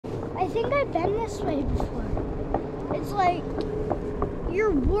I think I've been this way before. It's like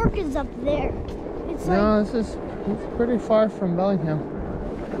your work is up there. It's like No, it's pretty far from Bellingham.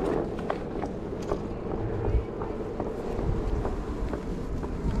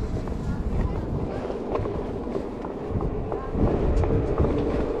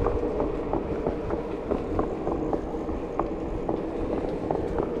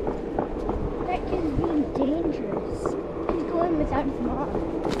 that kid's being dangerous. He's going without his mom.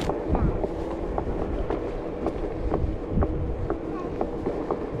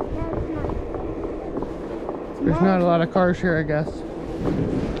 There's not a lot of cars here, I guess.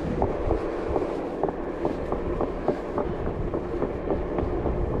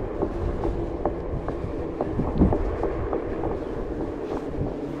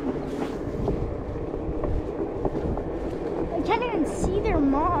 I can't even see their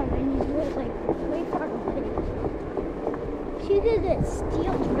mom, and he's really, like, way far away. She could get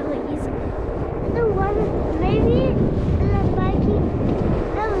stealed really easily. The one, maybe, in the biking,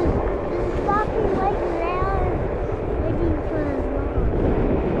 that was stopping right now and waiting for his mom.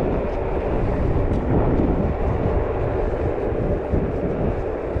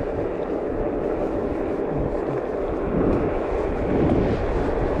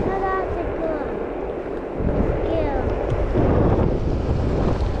 No, that's a good. Yeah.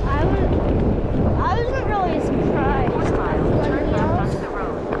 I wasn't really surprised. Anything else,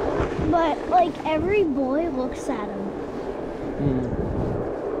 but like every boy looks at him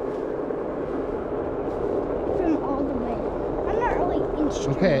from all the way. I'm not really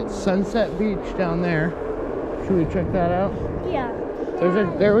interested. Okay, it's Sunset Beach down there. Should we check that out? Yeah.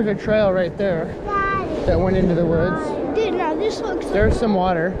 There was a trail right there that went into the woods. Dude, now this looks. There's some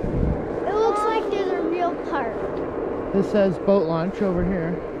water. It looks like there's a real park. This says boat launch over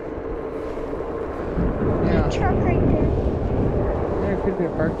here. There's a truck right there. There could be a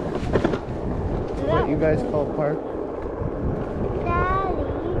park. What you guys call a park? Daddy,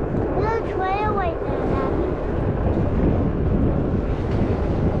 there's a trail right there, Daddy.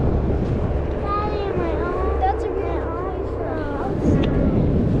 Daddy, my arm. That's a real house.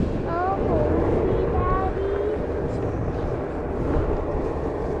 Oh, hold me, Daddy.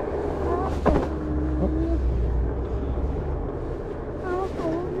 Oh,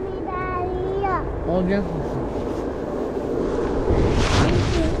 hold me, Daddy. Hold you?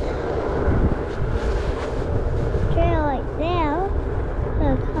 Trail right there.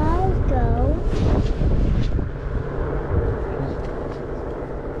 The cars go.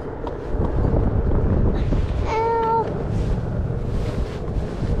 Ow.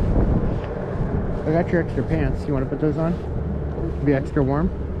 I got your extra pants. You want to put those on? Be extra warm?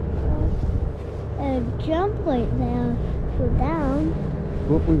 Jump right there. Go down.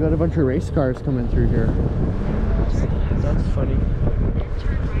 Whoop, we got a bunch of race cars coming through here. That's funny.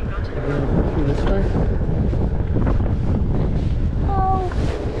 Through this way? Oh.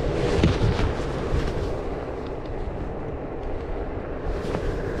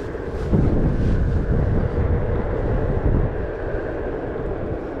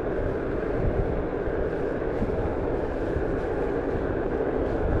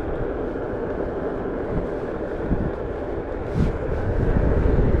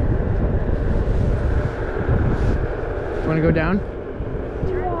 Want to go down?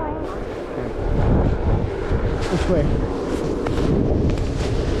 Which way?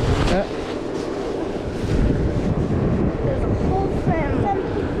 There's a whole family.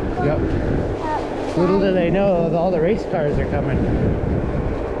 Yep. Little do they know, all the race cars are coming.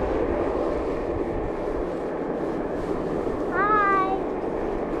 Hi.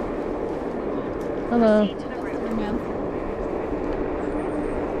 Hello.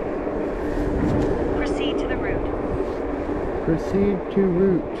 Proceed to the route. Proceed to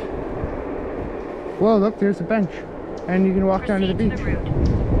route. Whoa, look, there's a bench. And you can walk down to the beach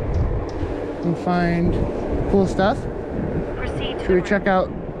and find cool stuff. Proceed to Should we check out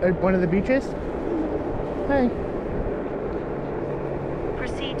one of the beaches? Hey.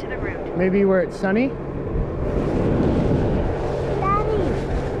 Proceed to the route. Maybe where it's sunny? Daddy.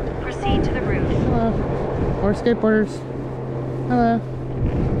 Proceed to the route. Hello. More skateboarders. Hello.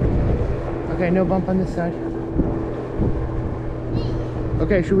 Okay, no bump on this side.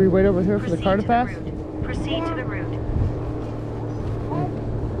 Okay, should we wait over here for the car to pass? Proceed to the route.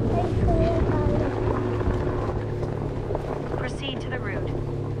 Proceed to the route.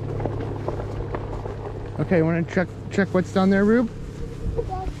 Okay, you want to check what's down there, Rube?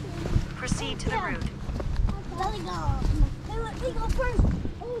 Proceed to the route. Let me go first.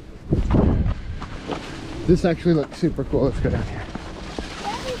 This actually looks super cool. Let's go down here.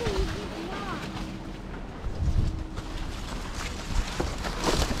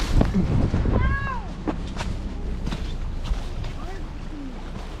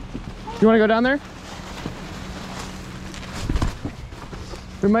 You want to go down there?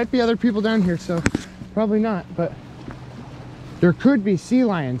 There might be other people down here, so probably not, but there could be sea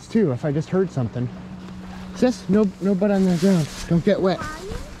lions too if I just heard something. Sis, no butt on the ground. Don't get wet.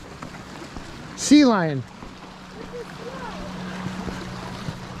 Sea lion.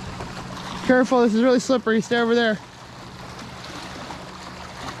 Careful, this is really slippery. Stay over there.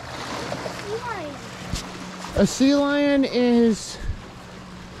 A sea lion is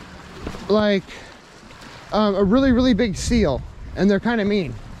like a really, really big seal, and they're kind of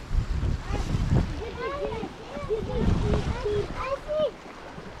mean.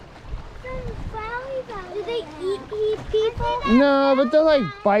 Do they eat people? No, but they'll like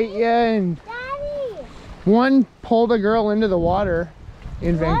bite you, and Daddy! one pulled a girl into the water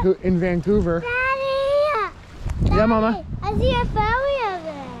in Vancouver. Daddy! Yeah, Mama? I see a fairy over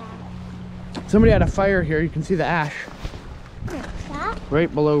there. Somebody had a fire here. You can see the ash That?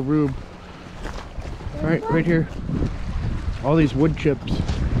 right below Rube. Right here. All these wood chips.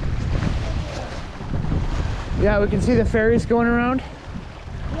 Yeah, we can see the ferries going around.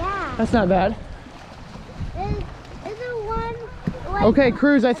 Yeah. That's not bad. Is there one? Okay,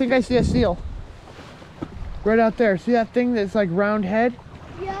 Cruz, I think I see a seal. Right out there. See that thing that's like round head?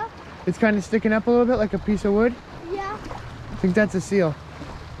 Yeah. It's kind of sticking up a little bit like a piece of wood. Yeah. I think that's a seal.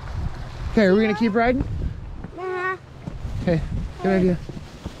 Okay, are we gonna keep riding? Uh-huh. Okay, good idea.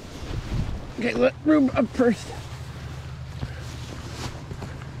 Okay, let Rube up first.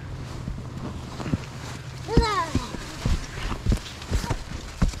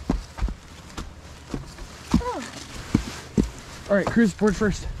 All right, Cruz, board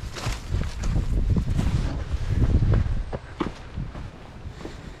first.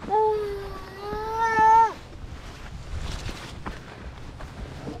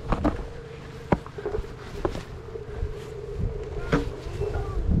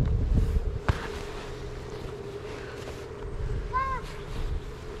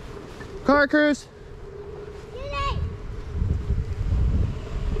 Car, Cruz.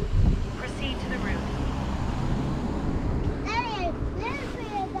 Proceed to the route.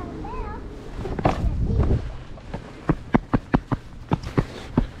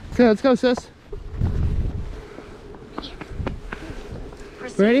 Okay, let's go, sis.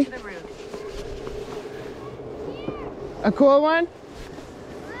 Proceed Ready? to the route. A cool one?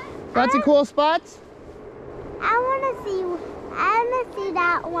 Got some cool spots? I want to see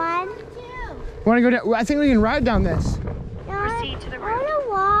that one. Want to go down? I think we can ride down this. Proceed to the I route. want to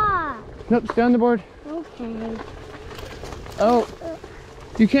walk. Nope, stay on the board. Okay. Oh,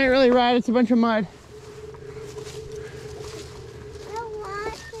 you can't really ride. It's a bunch of mud. I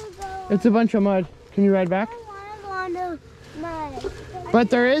want to go. It's a bunch of mud. Can you ride back? I want to go on the mud. But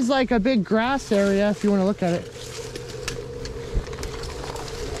there is like a big grass area if you want to look at it.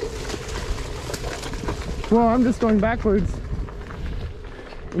 Well, I'm just going backwards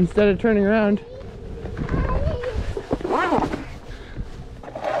instead of turning around.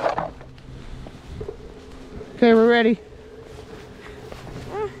 Okay, we're ready.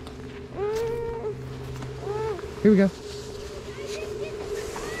 Here we go.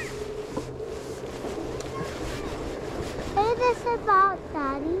 What is this about,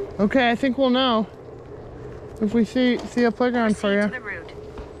 Daddy? Okay, I think we'll know if we see a playground for Proceed you. to the route.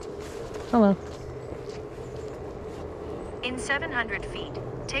 Hello. In 700 feet,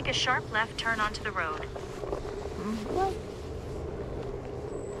 take a sharp left turn onto the road. What?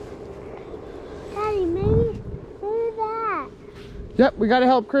 Daddy, maybe that. Yep, we gotta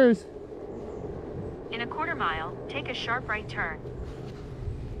help Cruz. In a quarter mile, take a sharp right turn.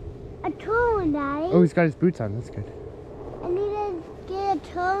 A tone, Daddy. Oh, he's got his boots on. That's good. I need to get a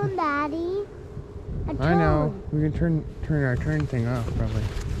tone, Daddy. A tone. I know. We can turn our turn thing off, probably.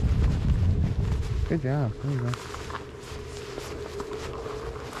 Good job. There you go.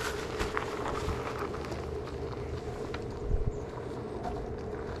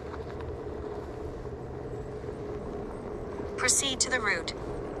 Proceed to the route.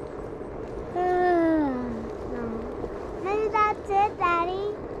 No. Maybe that's it,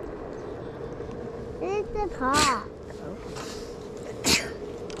 Daddy. It's the park.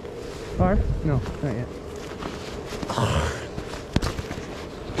 Car? No, not yet.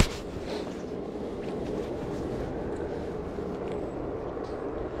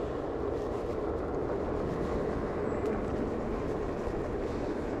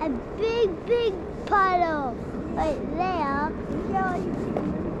 A big puddle right there.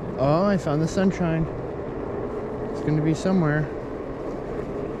 Oh, I found the sunshine. It's gonna be somewhere.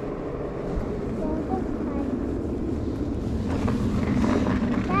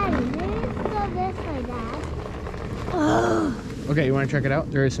 Daddy, Okay, you want to check it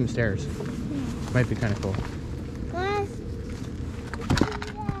out? There is some stairs. Might be kind of cool.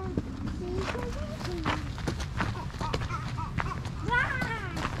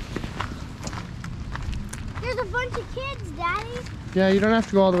 There's a bunch of kids, Daddy. Yeah, you don't have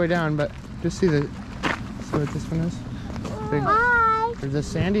to go all the way down, but just see what this one is. Big. Hi. There's a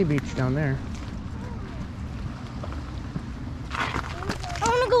sandy beach down there. I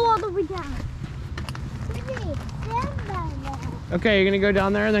want to go all the way down. Okay, you're gonna go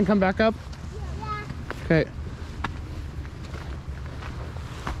down there and then come back up? Yeah. Okay.